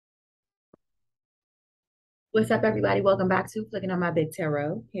What's up, everybody? Welcome back to Flicking on My Big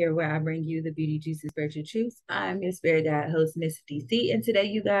Tarot, here where I bring you the beauty, juicy, spiritual truths. I'm your spirit guide host, Miss DC, and today,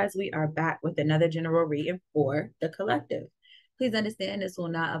 you guys, we are back with another general reading for the collective. Please understand this will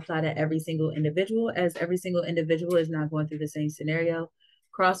not apply to every single individual, as every single individual is not going through the same scenario.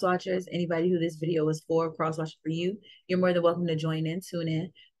 Cross watchers, anybody who this video is for, cross watching for you, you're more than welcome to join in, tune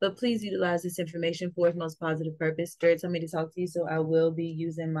in, but please utilize this information for its most positive purpose. Spirit told me to talk to you, so I will be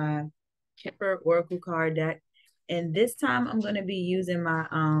using my Kemper Oracle card deck. And this time I'm going to be using my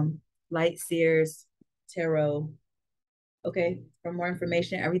Light Sears Tarot. Okay, for more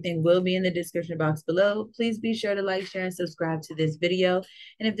information, everything will be in the description box below. Please be sure to like, share, and subscribe to this video.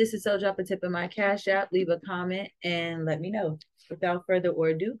 And if this is so, drop a tip in my Cash App, leave a comment, and let me know. Without further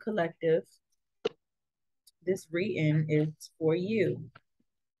ado, collective, this reading is for you.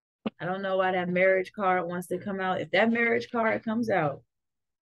 I don't know why that marriage card wants to come out. If that marriage card comes out,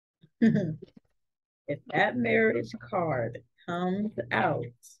 if that marriage card comes out,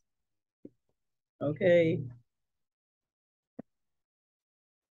 okay.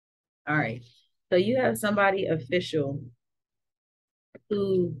 All right. So you have somebody official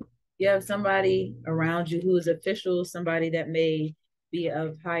who, you have somebody around you who is official, somebody that may be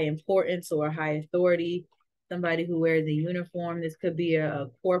of high importance or high authority, somebody who wears a uniform. This could be a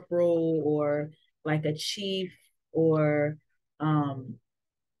corporal or like a chief or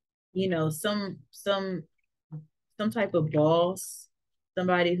you know, some type of boss,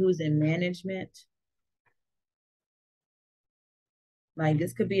 somebody who's in management. Like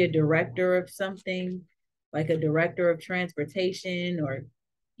this could be a director of something, like a director of transportation or,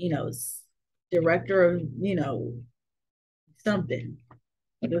 you know, director of, you know, something.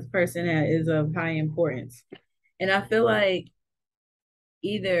 This person is of high importance. And I feel like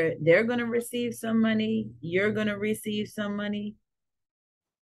either they're going to receive some money, you're going to receive some money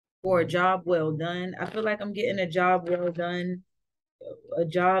for a job well done. I feel like I'm getting a job well done, a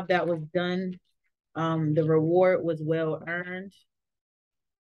job that was done. The reward was well earned.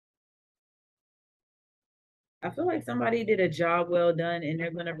 I feel like somebody did a job well done and they're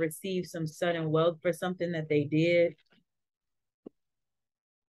going to receive some sudden wealth for something that they did.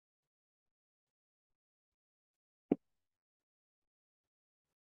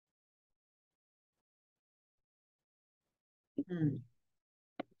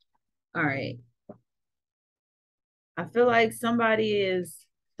 All right. I feel like somebody is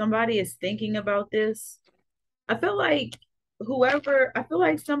thinking about this. I feel like I feel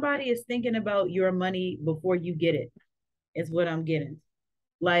like somebody is thinking about your money before you get it, is what I'm getting.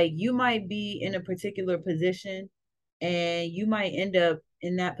 Like you might be in a particular position and you might end up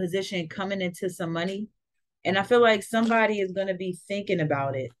in that position coming into some money. And I feel like somebody is going to be thinking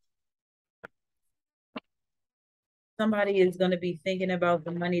about it. Somebody is going to be thinking about the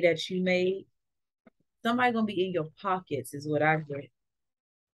money that you made. Somebody going to be in your pockets, is what I get.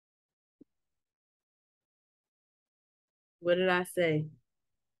 What did I say?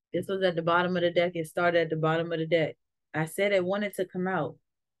 This was at the bottom of the deck. It started at the bottom of the deck. I said it wanted to come out.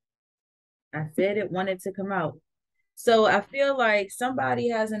 I said it wanted to come out. So I feel like somebody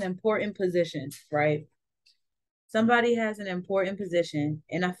has an important position, right? Somebody has an important position,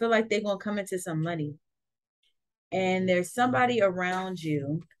 and I feel like they're going to come into some money. And there's somebody around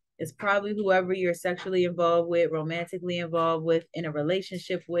you. It's probably whoever you're sexually involved with, romantically involved with, in a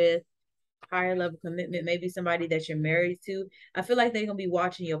relationship with, higher level commitment, maybe somebody that you're married to. I feel like they're going to be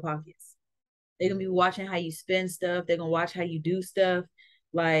watching your pockets. They're gonna be watching how you spend stuff. They're gonna watch how you do stuff.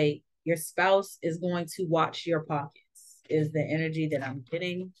 Like your spouse is going to watch your pockets, is the energy that I'm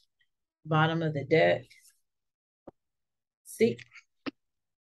getting. Bottom of the deck. See,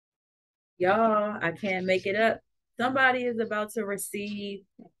 y'all, I can't make it up. Somebody is about to receive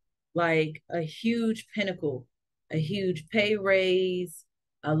like a huge pinnacle, a huge pay raise,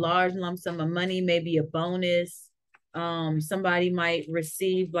 a large lump sum of money, maybe a bonus. Somebody might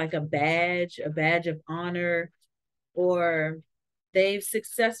receive like a badge of honor, or they've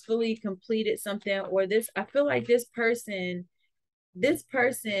successfully completed something, or this, I feel like this person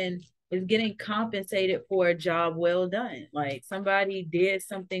is getting compensated for a job well done. Like somebody did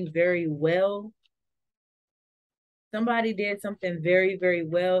something very well. Somebody did something very, very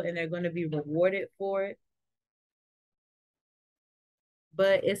well, and they're going to be rewarded for it.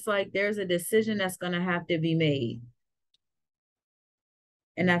 But it's like there's a decision that's going to have to be made.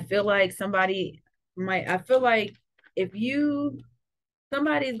 And I feel like I feel like if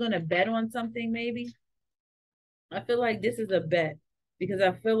somebody's going to bet on something, maybe. I feel like this is a bet because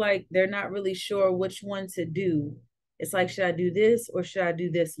I feel like they're not really sure which one to do. It's like, should I do this or should I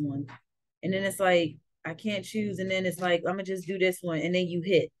do this one? And then it's like, I can't choose. And then it's like, I'm going to just do this one. And then you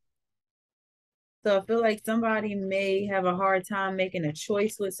hit. So I feel like somebody may have a hard time making a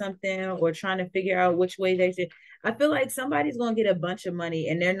choice with something or trying to figure out which way they should. I feel like somebody's going to get a bunch of money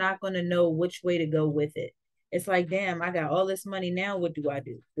and they're not going to know which way to go with it. It's like, damn, I got all this money now. What do I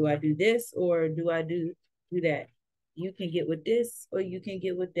do? Do I do this or do I do that? You can get with this or you can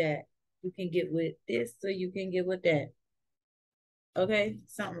get with that. You can get with this or you can get with that. Okay,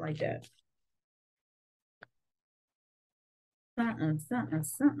 something like that.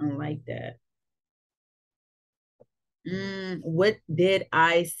 Something like that. What did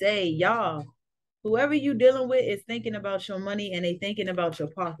I say, y'all? Whoever you dealing with is thinking about your money and they thinking about your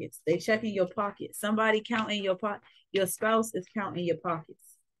pockets. They checking your pockets. Somebody counting your pocket. Your spouse is counting your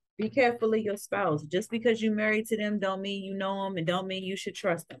pockets. Be careful of your spouse. Just because you married to them don't mean you know them and don't mean you should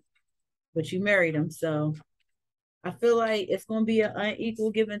trust them. But you married them, so I feel like it's gonna be an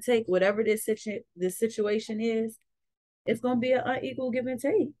unequal give and take. Whatever this situation is, it's gonna be an unequal give and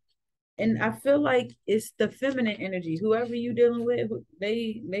take. And I feel like it's the feminine energy. Whoever you dealing with,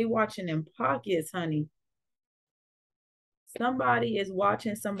 they watching them pockets, honey. Somebody is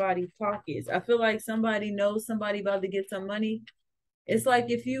watching somebody's pockets. I feel like somebody knows somebody about to get some money. It's like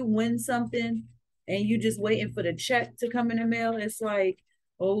if you win something and you just waiting for the check to come in the mail, it's like,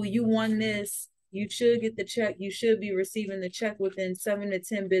 oh, you won this. You should get the check. You should be receiving the check within 7 to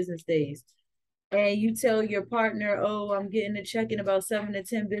 10 business days. And you tell your partner, oh, I'm getting a check in about 7 to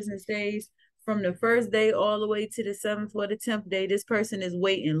 10 business days. From the first day all the way to the seventh or the 10th day, this person is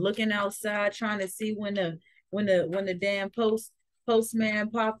waiting, looking outside, trying to see when the damn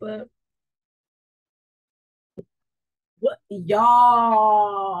postman pop up. What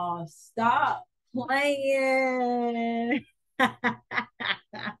y'all stop playing?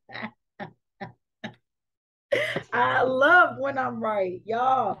 I love when I'm right,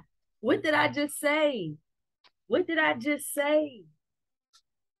 y'all. What did I just say? What did I just say?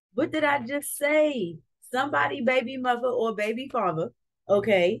 What did I just say? Somebody, baby mother or baby father,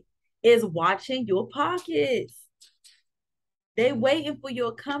 okay, is watching your pockets. They waiting for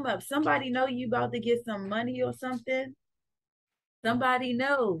your come up. Somebody know you about to get some money or something. Somebody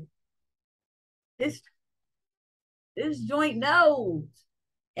know this this joint knows,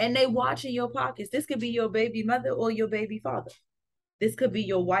 and they watching your pockets. This could be your baby mother or your baby father. This could be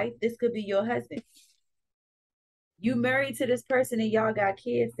your wife. This could be your husband. You married to this person and y'all got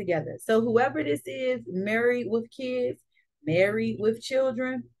kids together. So whoever this is, married with kids, married with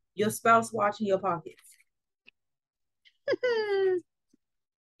children, your spouse watching your pockets.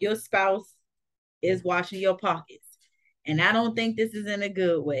 Your spouse is watching your pockets. And I don't think this is in a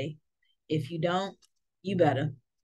good way. If you don't, you better.